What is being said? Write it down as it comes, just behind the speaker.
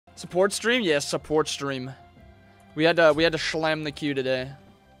Support stream? Yes, support stream. We had to slam the queue today.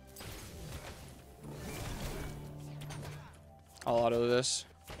 I'll auto this.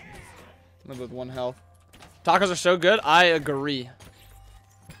 Live with 1 health. Tacos are so good. I agree.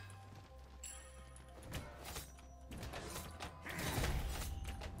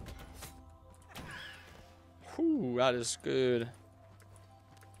 Whew, that is good.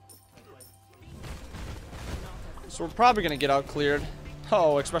 So we're probably gonna get out cleared.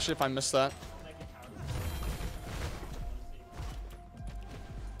 Oh, especially if I miss that.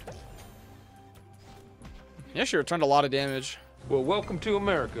 Yeah, she returned a lot of damage. Well, welcome to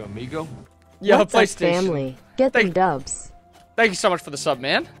America, amigo. Yeah, What's up, PlayStation. family? Get them dubs. Thank you so much for the sub,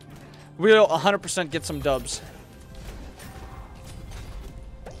 man. We'll 100% get some dubs.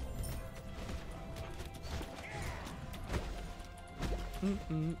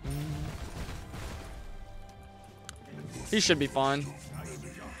 He should be fine.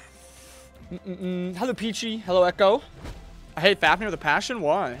 Hello, Peachy. Hello, Echo. I hate Fafnir with a passion.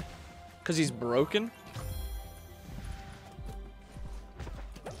 Why? Because he's broken?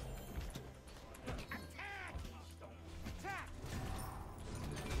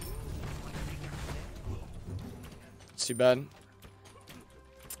 It's too bad.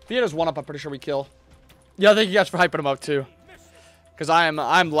 If he had his 1-up, I'm pretty sure we kill. Yeah, thank you guys for hyping him up too. Because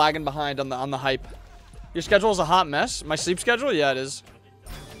I'm lagging behind on the hype. Your schedule is a hot mess. My sleep schedule? Yeah, it is.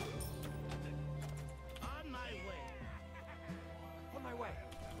 On my way. On my way.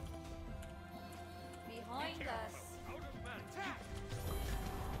 Behind us.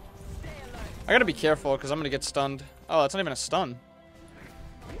 I gotta be careful because I'm gonna get stunned. Oh, that's not even a stun.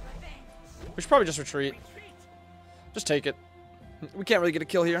 We should probably just retreat. Just take it. We can't really get a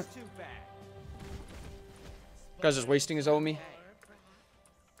kill here. Guy's just wasting his Omi.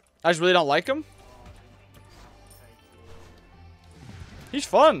 I just really don't like him. He's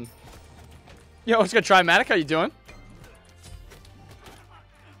fun. Yo, let's go try Matic. How you doing?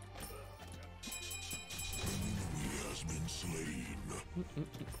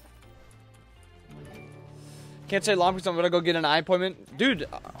 Can't say long because I'm gonna go get an eye appointment. Dude,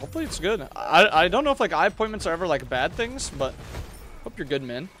 hopefully it's good. I don't know if like eye appointments are ever like bad things, but hope you're good,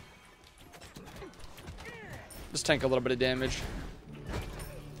 man. Just tank a little bit of damage.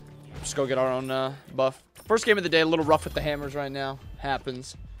 Just go get our own buff. First game of the day, a little rough with the hammers right now.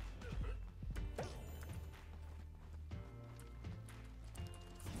 Happens.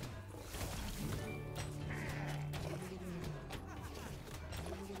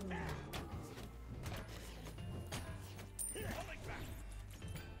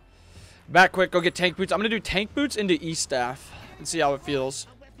 Back quick, go get tank boots. I'm gonna do tank boots into E-staff and see how it feels.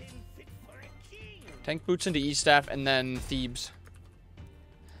 Tank boots into E-staff and then Thebes.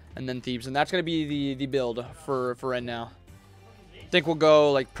 And then Thebes. And that's gonna be the build for right now. I think we'll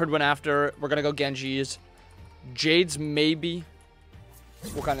go like Pridwin after. We're gonna go Genji's. Jade's maybe.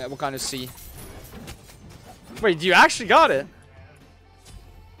 We'll kind of see. Wait, you actually got it?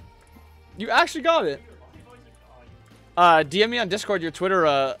 You actually got it? DM me on Discord your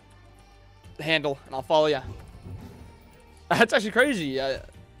Twitter handle and I'll follow you. That's actually crazy.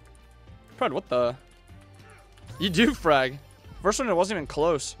 Pred, what the? You do frag. First one, it wasn't even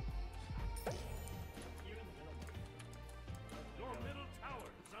close.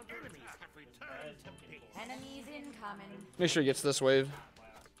 Enemies incoming. Make sure he gets this wave.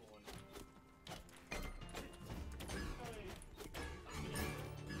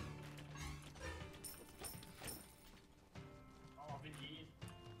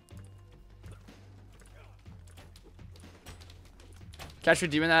 Catch me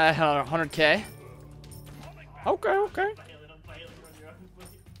doing that at 100k. Okay, okay.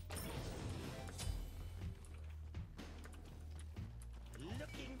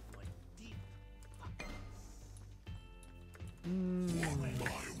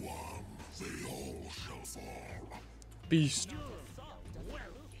 Beast.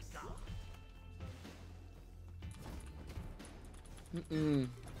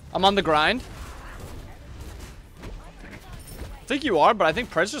 I'm on the grind. I think you are, but I think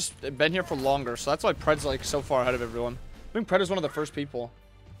Pred's just been here for longer, so that's why Pred's like so far ahead of everyone. I think Pred is one of the first people.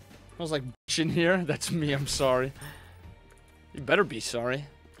 I was like, bitch in here? That's me, I'm sorry. You better be sorry.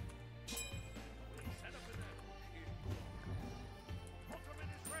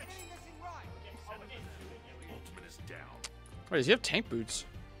 Wait, does he have tank boots?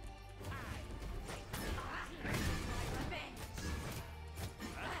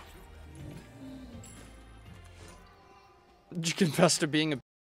 Did you confess to being a...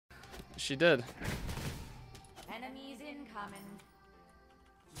 She did. Enemies incoming.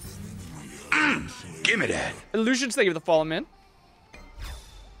 Give me that. Illusions, thank you for the follow, man.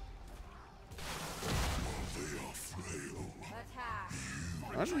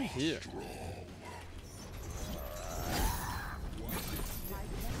 Where's me here?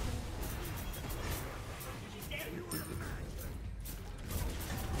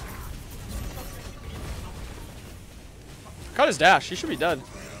 Cut his dash. He should be dead.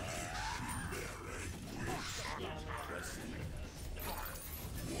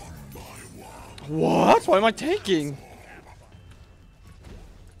 What? Why am I taking?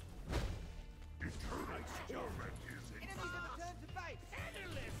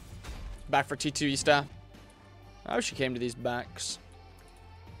 Back for T2 Easta. I wish she came to these backs.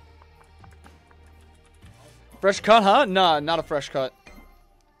 Fresh cut, huh? Nah, not a fresh cut.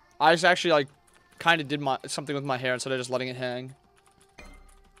 I just actually like kind of did something with my hair instead of just letting it hang.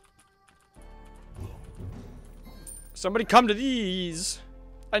 Somebody come to these.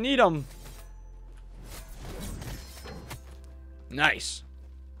 I need them. Nice.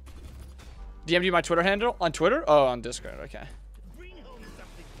 DM'd you my Twitter handle? On Twitter? Oh, on Discord. Okay. Bring home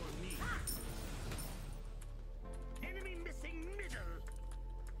something for me. Enemy missing middle.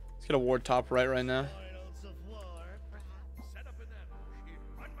 Let's get a ward top right now. Spoils of war, perhaps. Set up an ambush.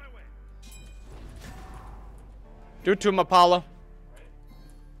 On my way. Do it to him, Apollo.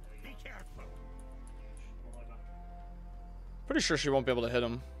 Be careful. Pretty sure she won't be able to hit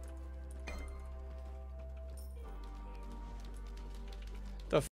him.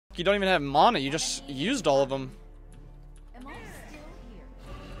 The f, you don't even have mana. You just used all of them. Am I still here?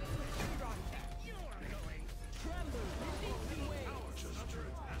 You are going.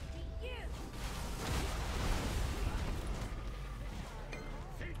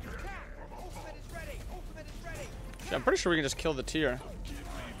 Ultimate is ready. Ultimate is ready. Yeah, I'm pretty sure we can just kill the tier.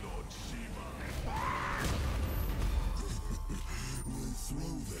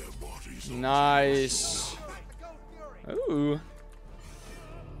 Nice. Ooh.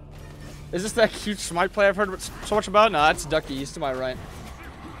 Is this that huge smite play I've heard so much about? Nah, it's Ducky. He's to my right.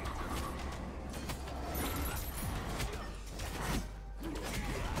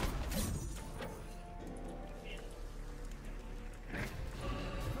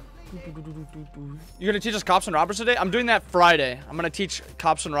 You're gonna teach us cops and robbers today? I'm doing that Friday. I'm gonna teach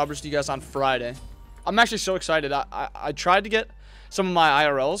cops and robbers to you guys on Friday. I'm actually so excited. I tried to get some of my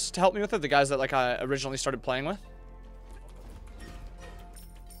IRLs to help me with it, the guys that like I originally started playing with.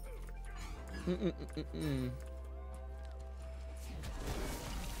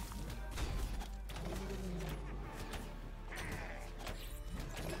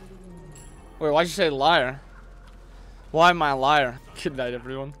 Wait, why'd you say liar? Why am I a liar? Good night,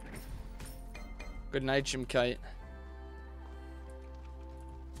 everyone. Good night, Jim Kite.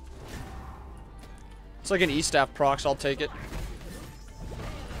 It's like an E-staff procs, I'll take it.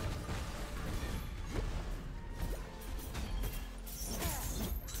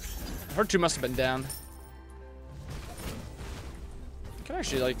 Her two must have been down. Can I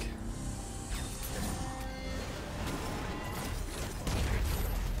actually like...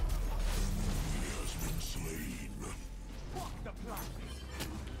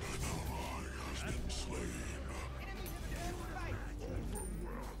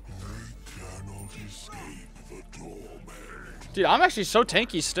 Dude, I'm actually so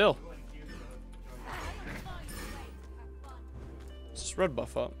tanky still. Is this red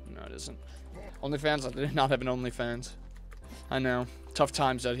buff up? No, it isn't. OnlyFans? I did not have an OnlyFans. I know. Tough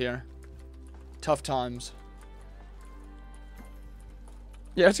times out here. Tough times.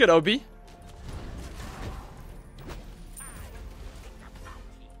 Yeah, let's get OB.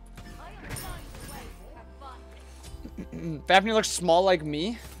 Fafnir looks small like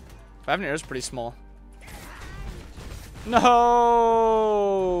me. Fafnir is pretty small. No.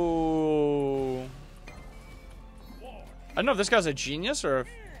 I don't know if this guy's a genius or if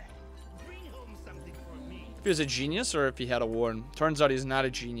he was a genius or if he had a ward. Turns out he's not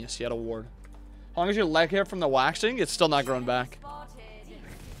a genius. He had a ward. As long as your leg hair from the waxing, it's still not growing back.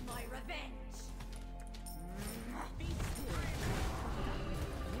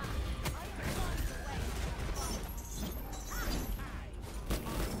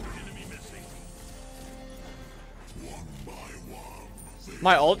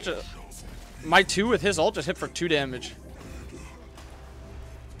 My ult, my 2 with his ult just hit for 2 damage.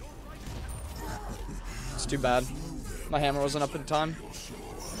 It's too bad. My hammer wasn't up in time.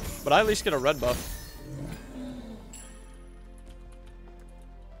 But I at least get a red buff.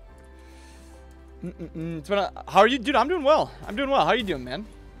 It's been how are you, dude? I'm doing well. I'm doing well. How are you doing, man?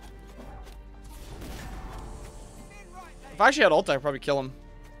 If I actually had ult, I'd probably kill him.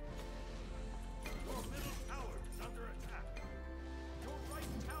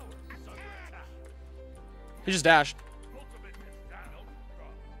 He just dashed.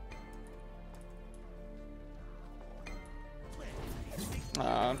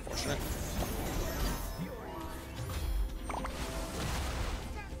 unfortunate.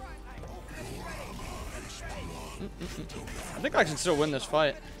 I think I can still win this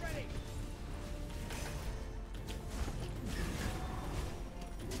fight.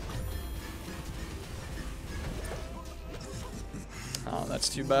 Oh, that's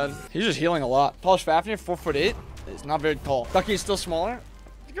too bad. He's just healing a lot. Polish Fafnir, 4'8". Is not very tall. Ducky is still smaller.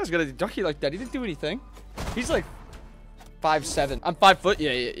 You guys got a Ducky like that. He didn't do anything. He's like 5'7". I'm 5 foot.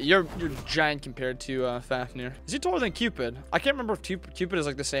 Yeah, you're giant compared to Fafnir. Is he taller than Cupid? I can't remember if Cupid is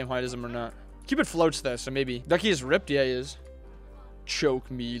like the same height as him or not. Cupid floats though, so maybe. Ducky is ripped. Yeah, he is.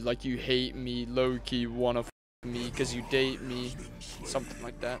 Choke me like you hate me. Low key wanna f me because you date me. Something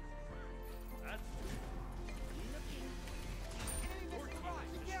like that.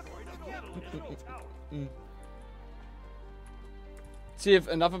 See if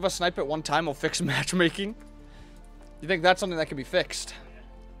enough of us snipe at one time will fix matchmaking. You think that's something that can be fixed?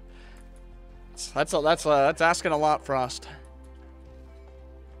 That's asking a lot, Frost.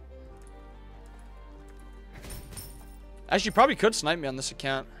 Actually, you probably could snipe me on this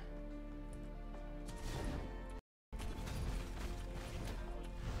account.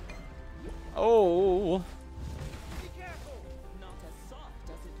 Oh.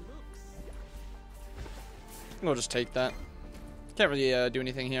 We'll just take that. Can't really do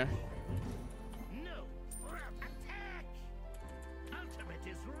anything here. No. Attack! Ultimate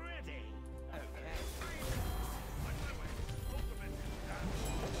is ready.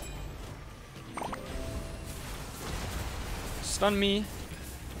 Stun me.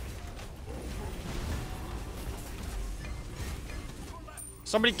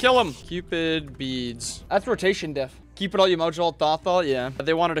 Somebody kill him. Cupid beads. That's rotation diff. Keep it all, you mojo, thought. Yeah.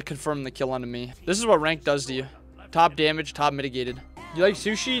 They wanted to confirm the kill onto me. This is what rank does to you. Top damage, top mitigated. You like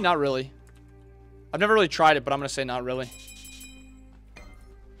sushi? Not really. I've never really tried it, but I'm gonna say not really.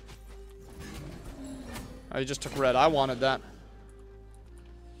 Oh, you just took red. I wanted that.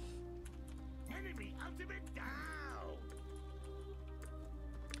 Enemy ultimate down.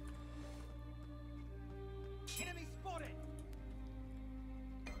 Enemy spotted.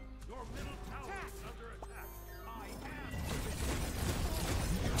 Your middle tower is under attack. I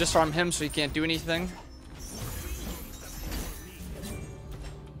am. Disarm him so he can't do anything.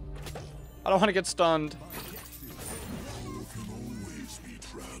 I don't want to get stunned.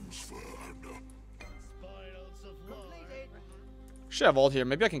 Should have ult here.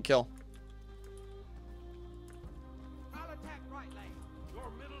 Maybe I can kill. I'll attack right lane.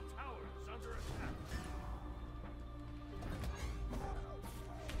 Your middle tower is under attack.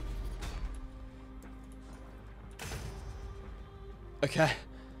 Okay.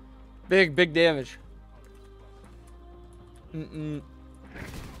 Big damage.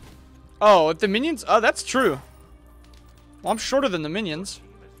 Oh, if the minions... Oh, that's true. Well, I'm shorter than the minions.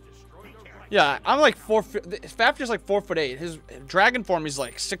 Yeah, I'm like 4 foot... Fafnir's like 4'8". His dragon form is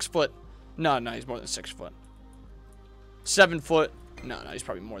like 6 foot. No, he's more than 6 foot. 7 foot. No, he's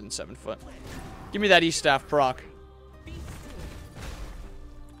probably more than 7 foot. Give me that E-staff proc.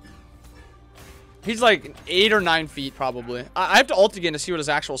 He's like 8 or 9 feet, probably. I have to ult again to see what his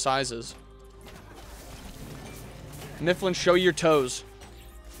actual size is. Mifflin, show your toes.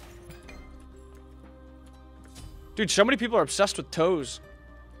 Dude, so many people are obsessed with toes.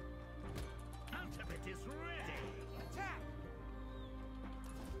 Ultimate is ready. Attack.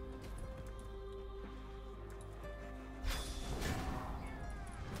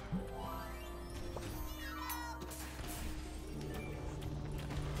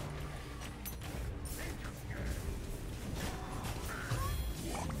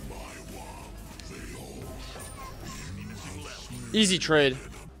 Easy trade.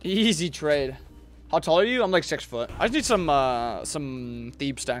 Easy trade. How tall are you? I'm like 6 foot. I just need some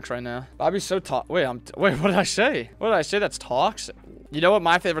Thebe stacks right now. Bobby's so tall. Wait, wait, what did I say? What did I say? That's toxic. You know what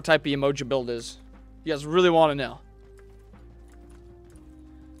my favorite type of emoji build is? You guys really want to know.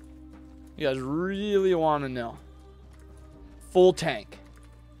 You guys really want to know. Full tank.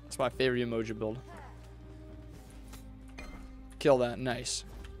 That's my favorite emoji build. Kill that. Nice.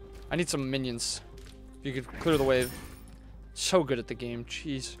 I need some minions. If you could clear the wave. So good at the game.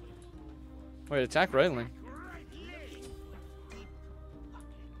 Jeez. Wait, attack right lane.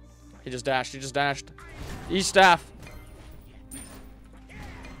 He just dashed. He just dashed. E-staff.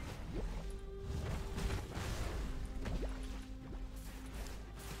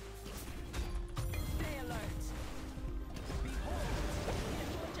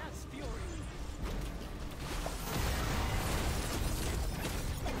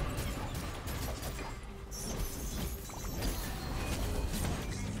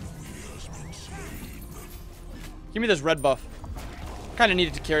 Give me this red buff. Kind of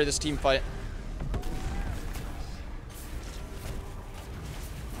needed to carry this team fight.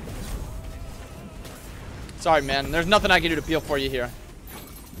 Sorry, man. There's nothing I can do to peel for you here.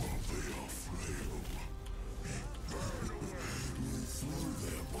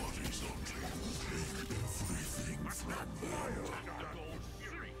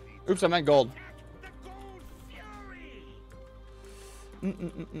 Oops, I meant gold.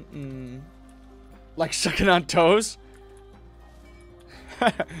 Like sucking on toes?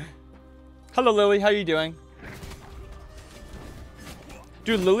 Hello, Lily. How you doing?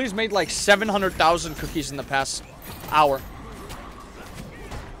 Dude, Lily's made like 700,000 cookies in the past hour.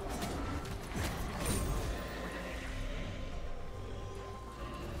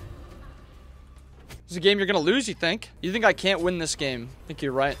 This is a game you're gonna lose, you think? You think I can't win this game? I think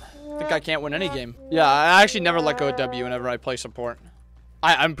you're right. I think I can't win any game. Yeah, I actually never let go of W whenever I play support.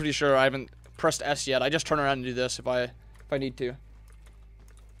 I'm pretty sure I haven't pressed S yet. I just turn around and do this if I need to.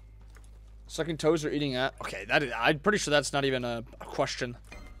 Sucking toes or eating at? Okay, I'm pretty sure that's not even a question.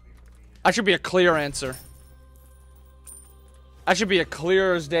 That should be a clear answer. That should be a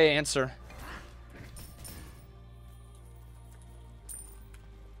clear as day answer.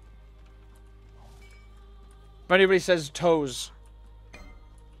 If anybody says toes,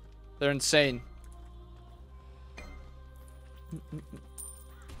 they're insane.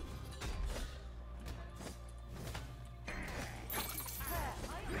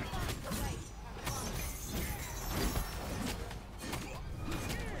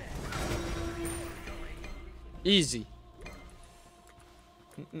 Easy.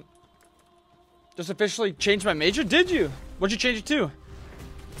 Just officially changed my major? Did you? What'd you change it to?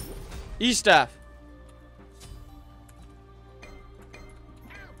 E-staff.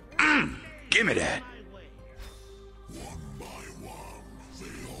 Give me that.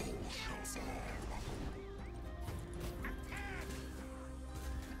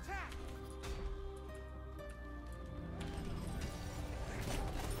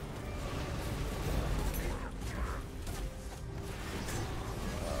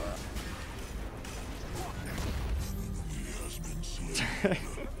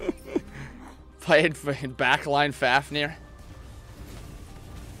 Playing backline Fafnir.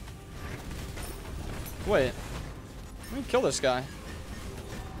 Wait. Let me kill this guy.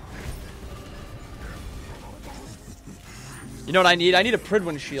 You know what I need? I need a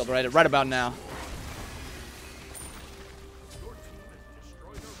Pridwin shield right about now.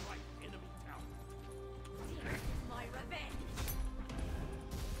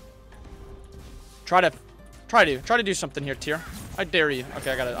 Try to do something here, Tyr. I dare you.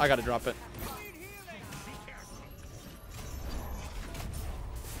 Okay, I gotta drop it.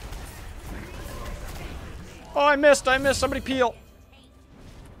 Oh, I missed. Somebody peel.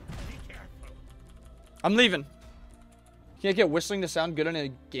 I'm leaving. Can't get whistling to sound good on a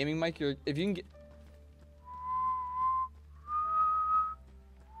gaming mic. If you can get.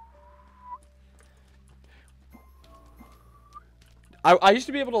 I used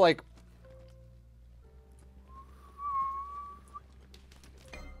to be able to like.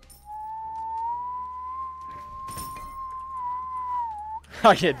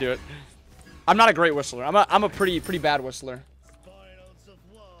 I can't do it. I'm not a great whistler. I'm a pretty bad whistler.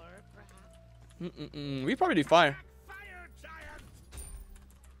 We probably do fire.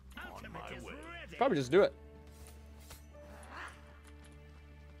 Probably just do it.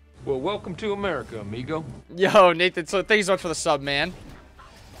 Well, welcome to America, amigo. Yo, Nathan. So thank you so much for the sub, man.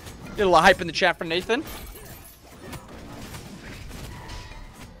 Get a little hype in the chat for Nathan. I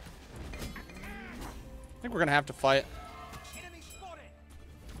think we're gonna have to fight.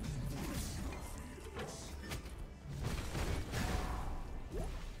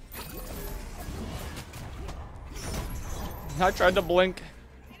 I tried to blink.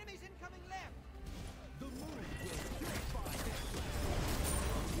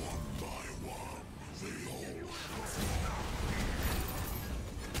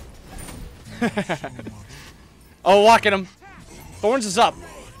 Oh, lock at him. Thorns is up.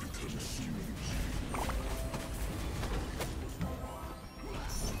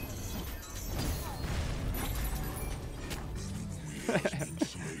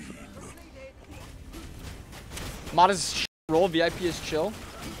 Mod is roll, VIP is chill.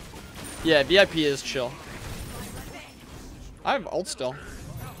 Yeah, VIP is chill. I have ult still.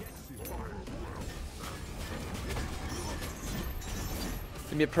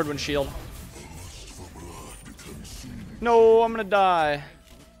 Give me a Pridwin shield. No, I'm gonna die.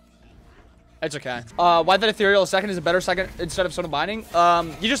 It's okay. Why that ethereal second is a better second instead of Soda Binding?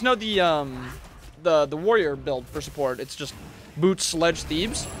 You just know the warrior build for support. It's just boots, sledge,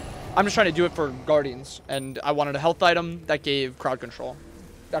 thieves. I'm just trying to do it for Guardians, and I wanted a health item that gave crowd control.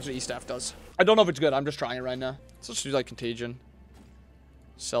 That's what E-Staff does. I don't know if it's good. I'm just trying it right now. So let's do like Contagion.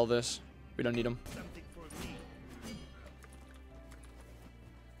 Sell this. We don't need them. Something for me.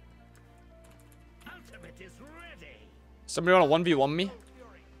 Ultimate is ready. Somebody want to 1v1 me?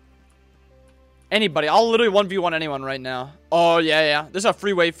 Anybody. I'll literally 1v1 anyone right now. Oh, yeah, yeah. This is a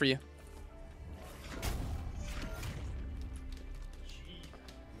free wave for you.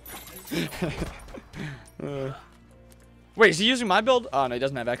 Wait, is he using my build? Oh, no, he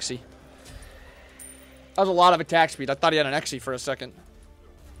doesn't have XC. That was a lot of attack speed. I thought he had an XC for a second.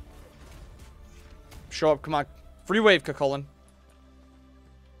 Show up, come on. Free wave, Kakulin.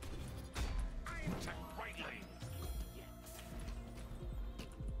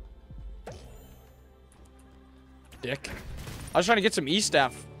 Dick. I was trying to get some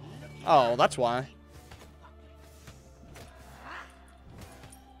E-Staff. Oh, that's why.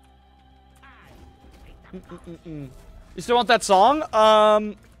 You still want that song?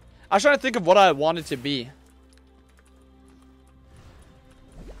 I was trying to think of what I want it to be.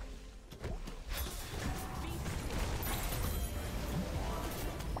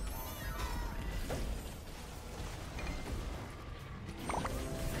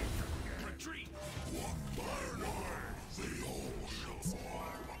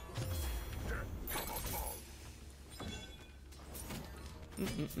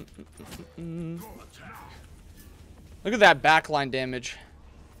 Look at that backline damage.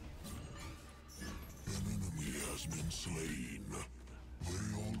 An enemy has been slain. They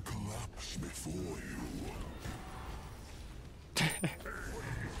all collapse before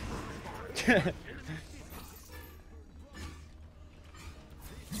you.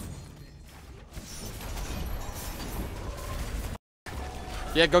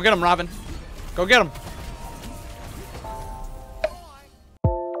 Yeah, go get him, Robin. Go get him.